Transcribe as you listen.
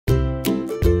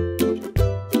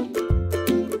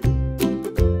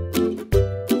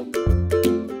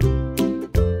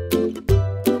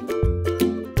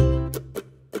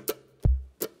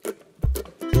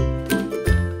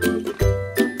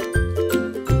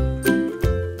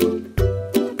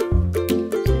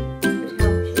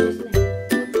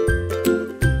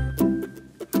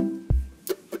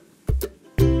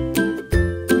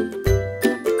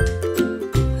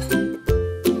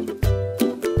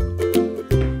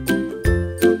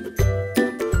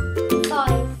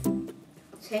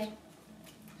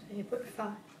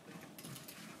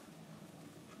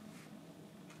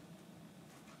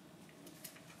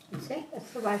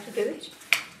the way to do it.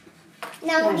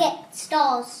 Now we get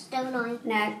stars, don't I?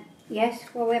 Now, yes,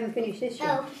 well we haven't finished this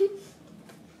yet. Oh.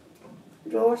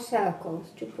 Draw circles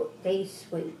to put these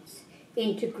sweets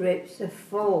into groups of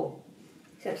 4.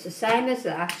 So it's the same as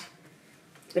that,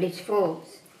 but it's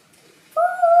 4s.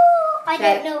 I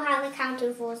don't know how to count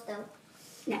in 4s though.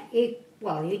 Now, you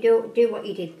do what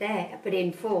you did there, but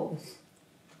in 4s.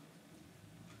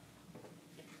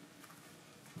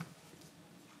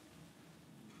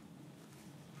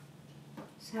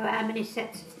 So how many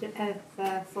sets of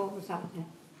 4s are there?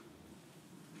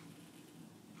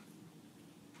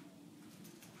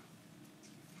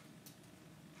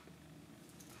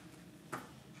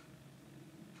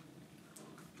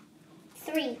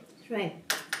 Three. 3.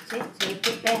 That's it. So you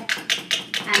put there.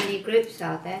 How many groups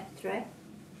are there? 3.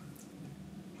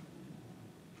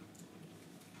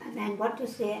 And then what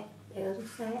does the other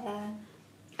say?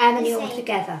 How many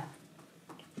altogether?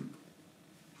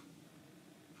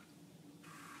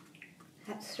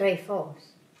 That's 3/4.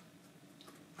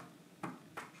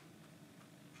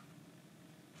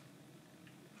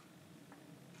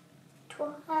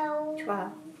 12.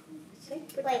 12. That's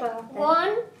it. Put Wait, 12 there.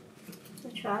 1.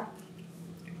 That's right.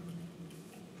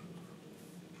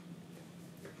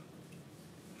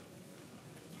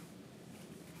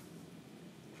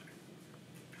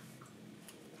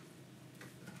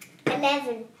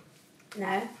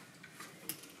 No.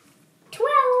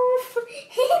 12.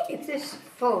 If there's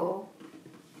 4,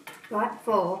 right,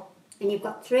 4, and you've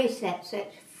got 3 sets, so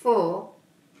it's 4.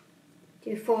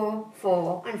 Do 4,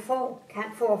 4, and 4.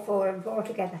 Count 4, 4, and 4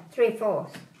 together. 3/4.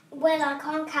 Well, I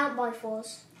can't count by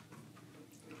 4s.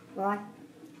 Why?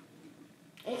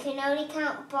 I can only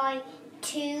count by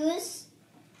 2s,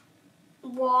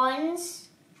 1s,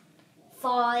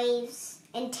 5s,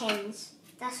 and 10s.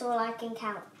 That's all I can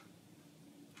count.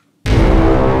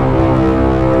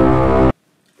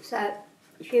 So,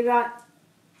 if you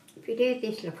do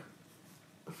this, look,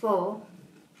 4,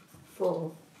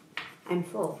 4, and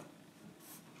 4,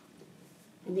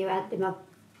 and you add them up,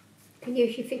 you can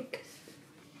use your fingers.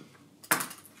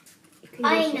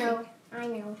 I know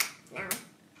now.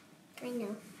 I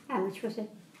know. How much was it?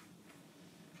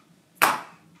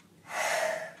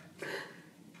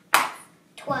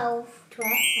 12. 12,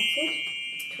 that's it.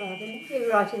 12, isn't it? You were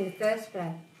right in the first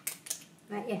place.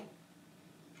 Right, yeah.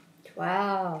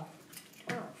 12.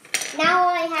 Now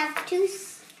I have 2.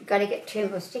 We've got to get 2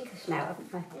 more stickers now,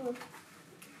 haven't we?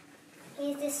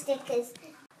 Here's the stickers.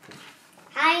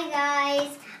 Hi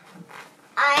guys.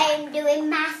 I'm doing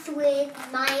math with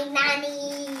my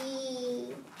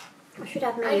nanny. I should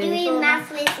have my I'm uniform. doing math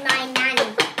with my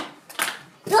nanny.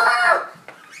 Ah!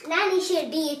 Nanny should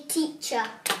be a teacher.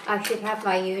 I should have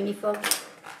my uniform.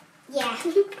 Yeah.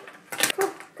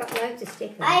 Oh, got loads of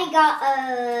stickers. I got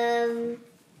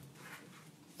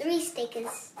 3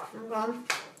 stickers. Hang on.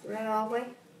 Where are we?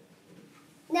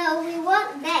 No, we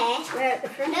weren't there. We're at the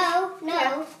front. No.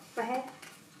 Yeah, where?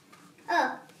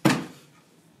 Oh.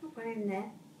 We're in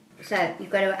there. So, you've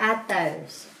got to add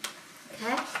those.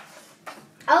 Okay?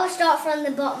 I'll start from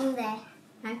the bottom there.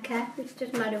 Okay. It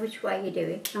doesn't matter which way you do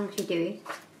it, as long as you do it.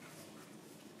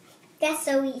 That's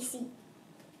so easy.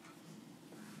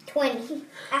 20.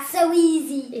 That's so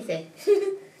easy. Is it?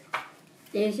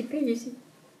 Easy peasy.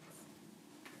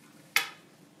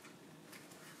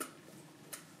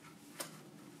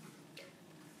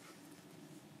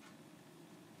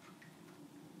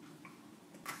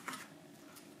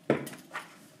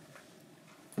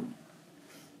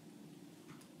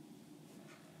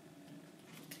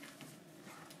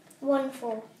 One,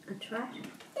 4. That's right.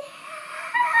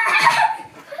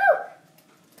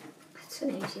 That's an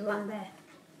easy one there.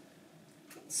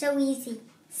 So easy.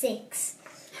 6.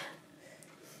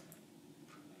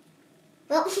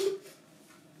 Well,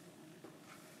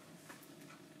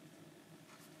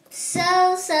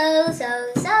 so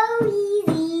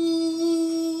easy.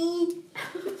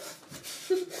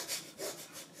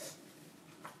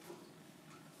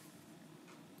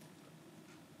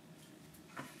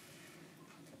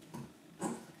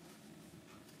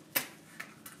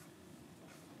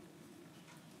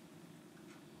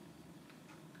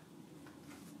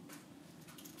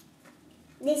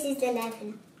 This is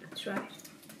 11. That's right.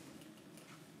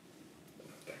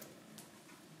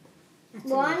 That's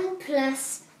 1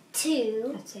 plus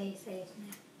 2 That's easy, isn't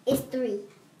it? is 3.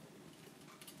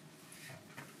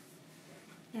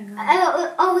 Yeah,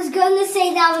 right. I was going to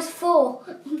say that was 4,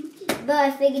 but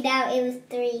I figured out it was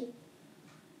 3.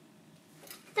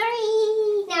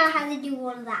 3! Now I have to do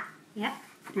all of that. Yep.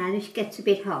 Now this gets a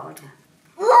bit harder.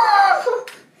 Whoa!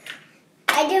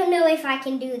 I don't know if I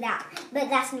can do that, but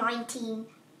that's 19.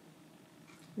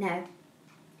 No.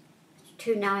 It's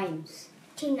 2 9s.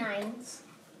 2 9s.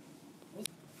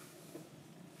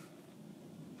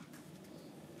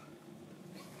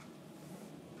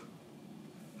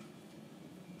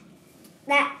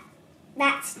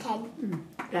 That's 10.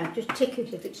 Right, just tick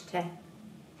it if it's 10.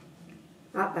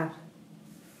 Like that.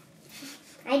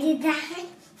 I did that.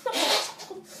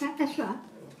 That's right.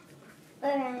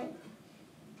 Alright.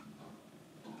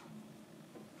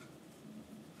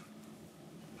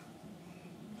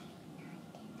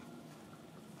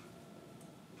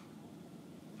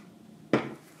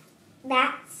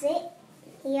 That's it.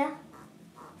 Here.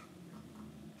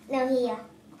 No, here.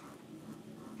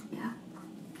 Yeah.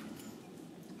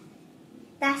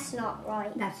 That's not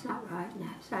right. That's not right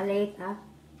now. So I leave that.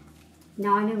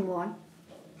 9 and 1.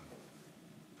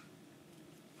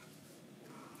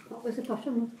 What was the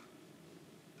bottom one?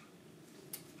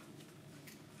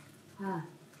 Ah.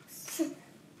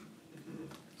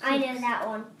 I know that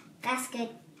one. That's good.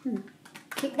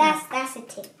 Tick that. That's a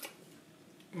tick.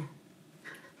 Yeah.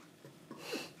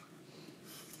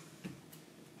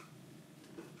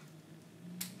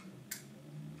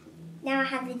 Now I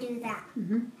have to do that.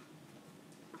 Mhm.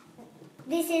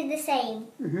 This is the same.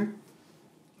 Mhm.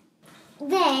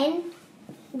 Then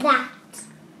that.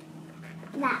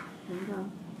 Hold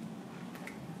on.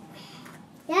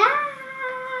 Yeah.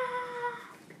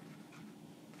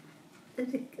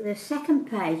 The second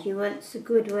page you weren't so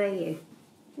good, were you?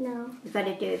 No. You've got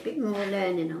to do a bit more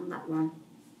learning on that one.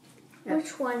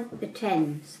 Which one? The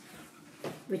 10s,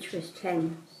 which was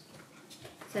 10s.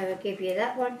 So I'll give you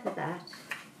that one for that.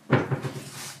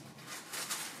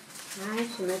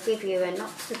 Right, and we'll give you a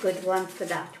not so good one for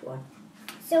that one.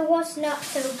 So what's not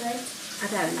so good? I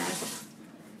don't know.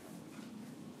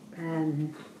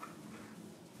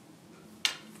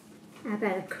 How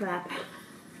about a crab?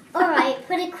 Alright,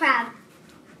 put a crab.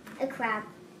 A crab.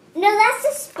 No, that's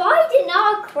a spider,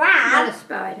 not a Not crab. a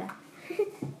spider.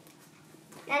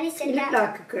 Nanny said You look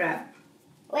that. like a crab.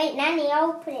 Wait, Nanny,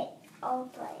 I'll put it.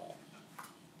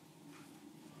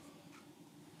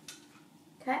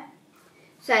 Okay.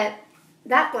 So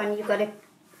that one you've got to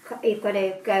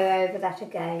go over that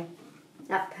again,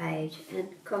 that page, and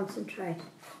concentrate.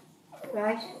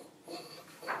 Right?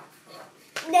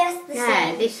 That's the Now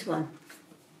same. this one.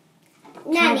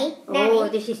 Nanny, Oh,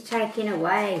 this is taken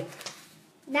away.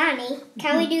 Nanny,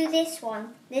 can we do this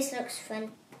one? This looks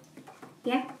fun.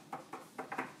 Yeah.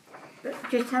 But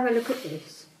just have a look at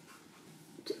this.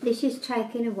 This is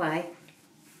taken away,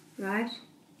 right?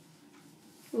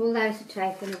 All those are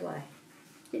taken away.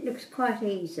 It looks quite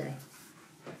easy.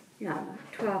 You know,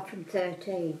 like 12 from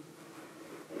 13.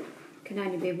 Can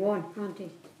only be one, can't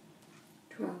it?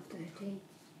 12, 13.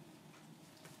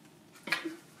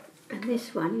 And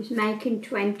this one is making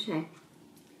 20.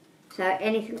 So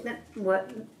anything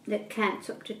that counts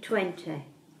up to 20,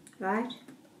 right?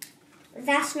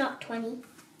 That's not 20.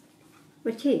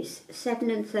 Which is 7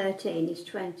 and 13 is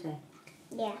 20.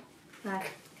 Yeah. Right.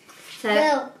 So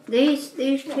Well, these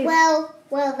two. Well,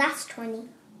 that's 20.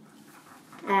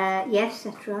 Yes,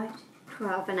 that's right.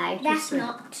 12 and 8. That's is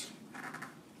not.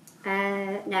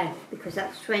 No, because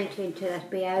that's 20 until that'd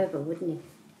be over, wouldn't it?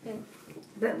 Yeah.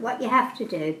 But what you have to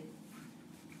do,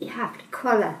 you have to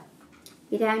colour.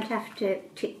 You don't have to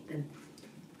tick them.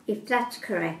 If that's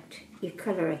correct, you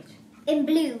colour it, In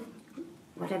blue.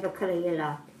 whatever colour you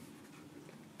like.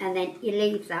 And then you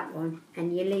leave that one,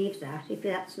 and you leave that if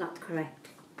that's not correct.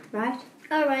 Right?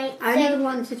 Alright. Only So, the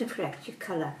ones that are correct, you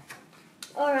colour.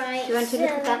 alright. Do you want to look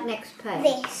at that next page?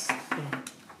 This. Yeah.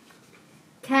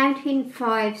 Counting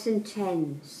 5s and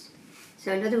 10s.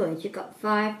 So in other words, you've got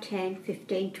 5, 10,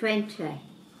 15, 20.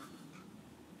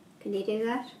 Can you do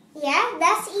that? Yeah,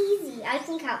 that's easy. I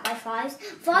can count by 5s.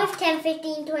 5, 10,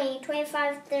 15, 20,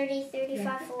 25, 30,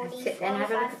 35, 40, That's it. Then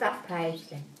have a look 45, at that page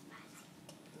then.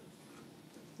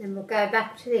 Then we'll go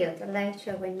back to the other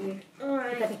later when you've got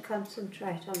Alright. to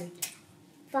concentrate on it.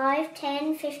 5,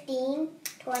 10, 15,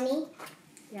 20.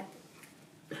 Yeah.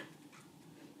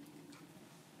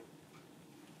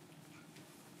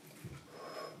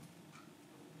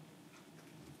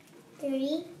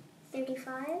 30,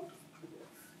 35.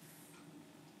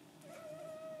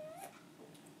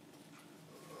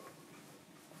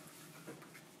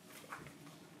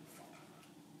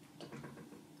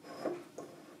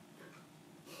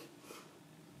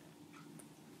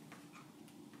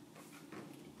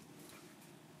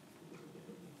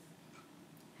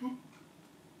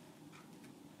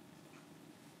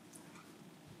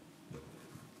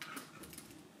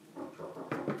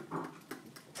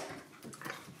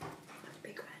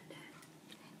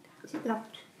 Is it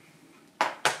locked?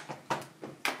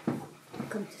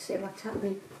 Come to see what's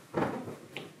happening.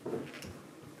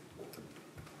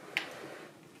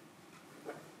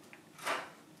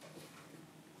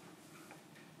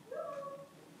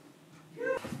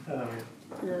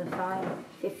 Another 5,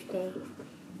 50.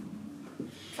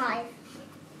 5.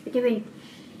 We're doing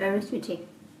arithmetic.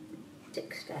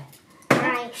 60.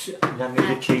 Right.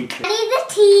 Nanny the teacher. Nanny the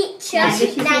teacher. Now this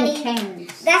is Nanny. in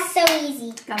tens. That's so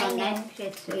easy. Go I on know. then,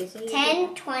 it's easy.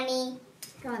 10, 20.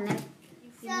 Go on then.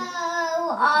 So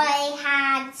I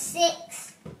had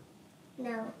 6.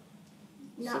 No.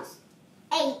 Not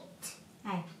 8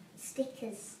 Hey.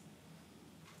 stickers.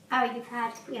 Oh, you've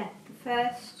had, yeah, the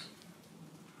first.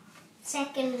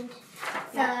 Second,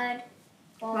 Yeah. third,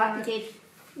 fourth. Right, we did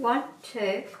 1,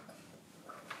 2.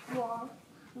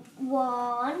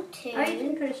 1, 2. Oh, you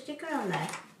didn't put a sticker on there.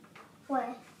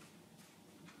 Where?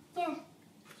 Yeah.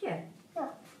 Did you? Yeah.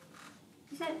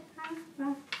 Is that, oh,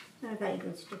 well, it's not a very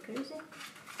good sticker, is it?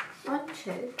 1,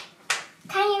 2.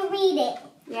 Can you read it?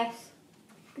 Yes.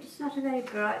 But it's not a very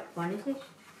bright one, is it?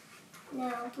 No.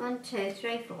 1, 2,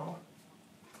 3, 4.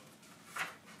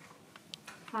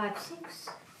 5, 6.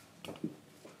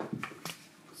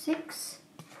 6.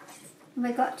 And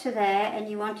we got to there and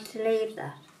you wanted to leave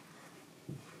that.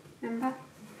 Remember?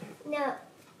 No.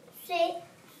 6.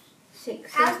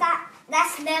 6. How's that?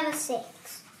 That's never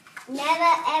 6.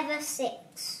 Never ever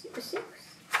 6. 6.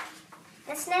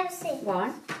 That's never 6.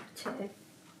 1, 2,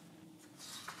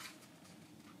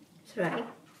 3,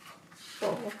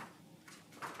 4,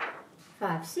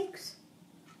 5, 6.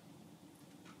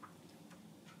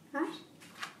 Right?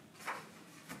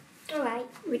 Alright.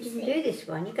 We didn't do this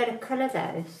one. You've got to colour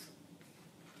those.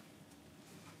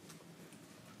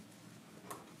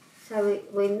 So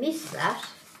we missed that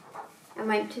and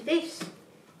went to this.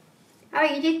 Oh,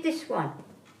 you did this one.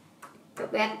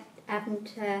 But we haven't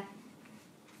hang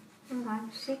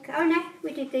on, 6. Oh no,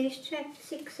 we did these two.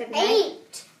 6, 7,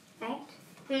 8. 8.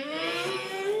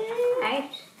 8.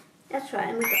 That's right,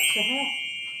 and we got to here.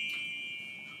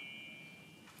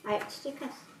 8 stickers.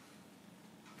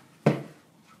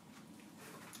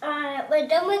 Alright, we're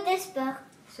done with this book.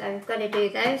 So we've got to do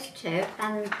those two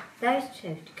and those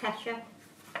two to catch up.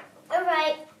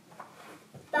 Alright.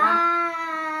 Bye.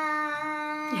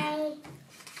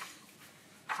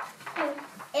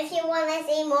 If you want to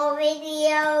see more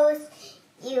videos,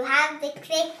 you have to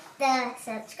click the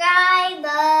subscribe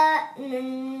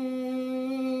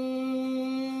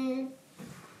button.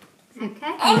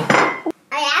 Okay.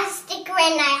 I have a sticker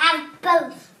and I have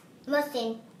both.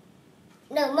 Muffin.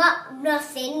 No,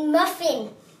 nothing. Muffin.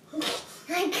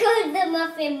 I called the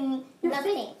muffin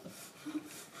nothing.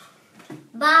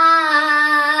 Bye.